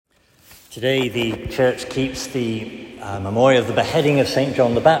Today the church keeps the memorial of the beheading of St.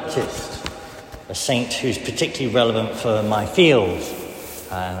 John the Baptist, a saint who's particularly relevant for my field.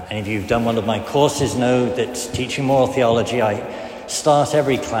 Any of you who've done one of my courses know that teaching moral theology, I start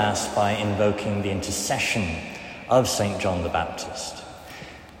every class by invoking the intercession of St. John the Baptist.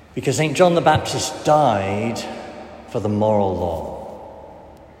 Because St. John the Baptist died for the moral law.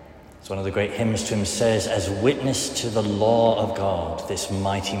 As one of the great hymns to him says, as witness to the law of God, this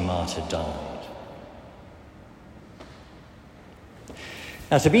mighty martyr died.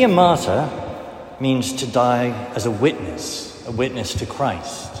 Now, to be a martyr means to die as a witness to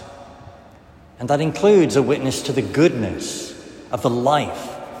Christ. And that includes a witness to the goodness of the life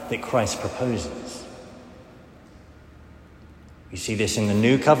that Christ proposes. We see this in the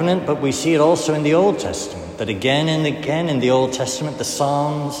New Covenant, but we see it also in the Old Testament, that again and again in the Old Testament, the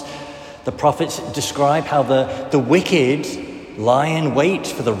Psalms, the prophets describe how the wicked lie in wait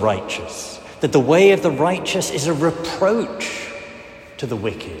for the righteous, that the way of the righteous is a reproach to the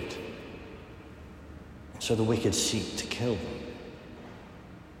wicked. So the wicked seek to kill them.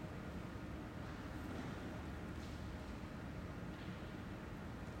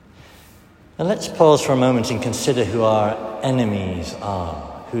 Now let's pause for a moment and consider who our enemies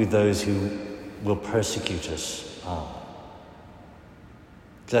are, who those who will persecute us are.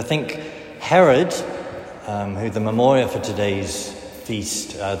 Because I think Herod, who the memorial for today's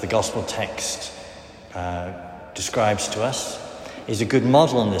feast, the gospel text describes to us, is a good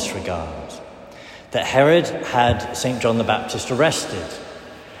model in this regard. That Herod had St. John the Baptist arrested.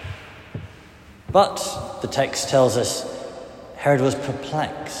 But the text tells us Herod was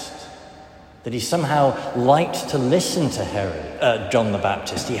perplexed, that he somehow liked to listen to John the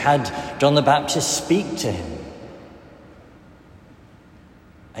Baptist. He had John the Baptist speak to him.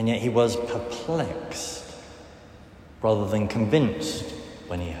 And yet he was perplexed rather than convinced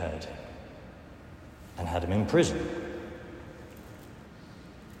when he heard him and had him in prison.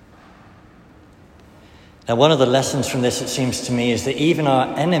 Now, one of the lessons from this, it seems to me, is that even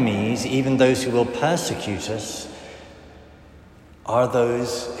our enemies, even those who will persecute us, are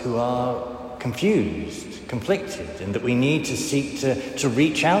those who are confused, conflicted, and that we need to seek to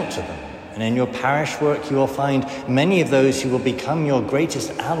reach out to them. And in your parish work, you will find many of those who will become your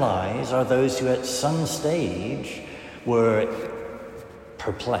greatest allies are those who at some stage were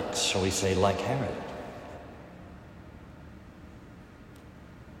perplexed, shall we say, like Herod.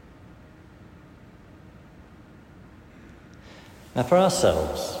 Now for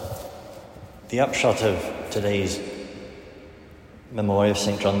ourselves, the upshot of today's memorial of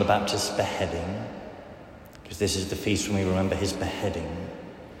St. John the Baptist's beheading, because this is the feast when we remember his beheading,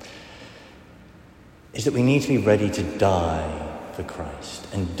 is that we need to be ready to die for Christ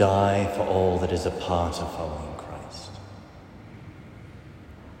and die for all that is a part of following Christ.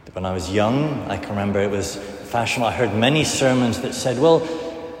 When I was young, I can remember it was fashionable. I heard many sermons that said, well,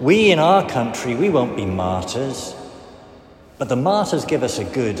 we in our country, we won't be martyrs, but the martyrs give us a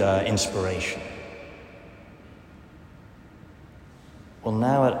good inspiration. Well,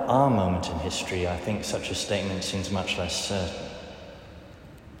 now at our moment in history, I think such a statement seems much less certain.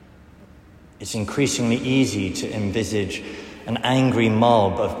 It's increasingly easy to envisage an angry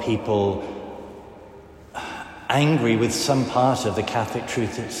mob of people angry with some part of the Catholic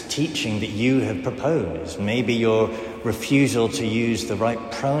truth that's teaching that you have proposed. Maybe your refusal to use the right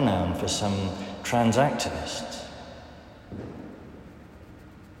pronoun for some trans activists.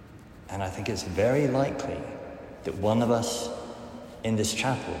 And I think it's very likely that one of us in this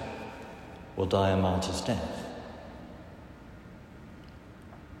chapel will die a martyr's death.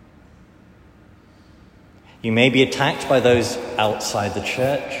 You may be attacked by those outside the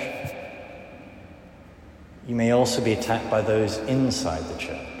church. You may also be attacked by those inside the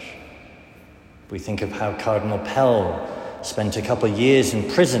church. We think of how Cardinal Pell spent a couple of years in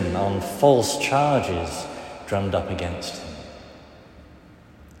prison on false charges drummed up against him.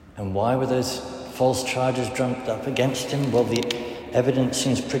 And why were those false charges drummed up against him? Well, the evidence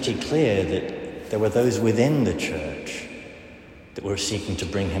seems pretty clear that there were those within the church that were seeking to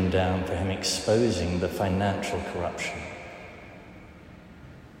bring him down for him exposing the financial corruption.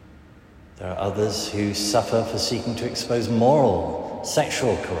 There are others who suffer for seeking to expose moral,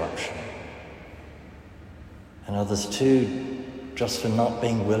 sexual corruption. And others too, just for not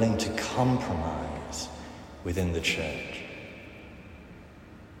being willing to compromise within the church.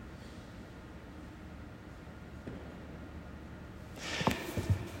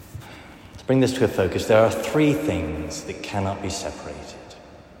 To bring this to a focus, there are three things that cannot be separated: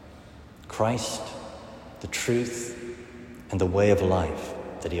 Christ, the truth, and the way of life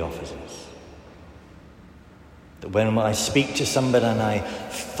that he offers us. That when I speak to somebody and I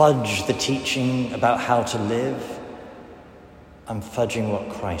fudge the teaching about how to live, I'm fudging what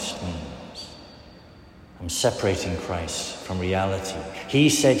Christ means. I'm separating Christ from reality. He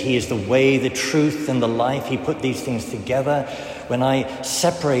said he is the way, the truth, and the life. He put these things together. When I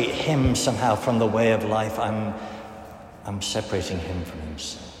separate him somehow from the way of life, I'm separating him from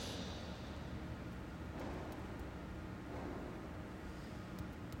himself.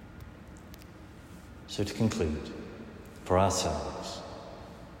 So to conclude, for ourselves,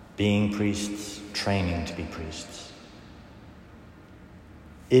 being priests, training to be priests,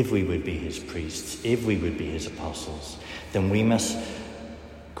 if we would be his priests, if we would be his apostles, then we must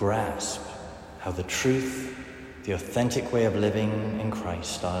grasp how the truth, the authentic way of living in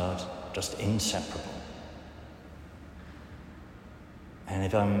Christ are just inseparable. And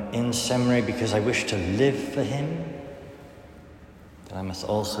if I'm in seminary because I wish to live for him, then I must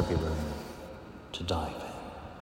also be willing to die for him.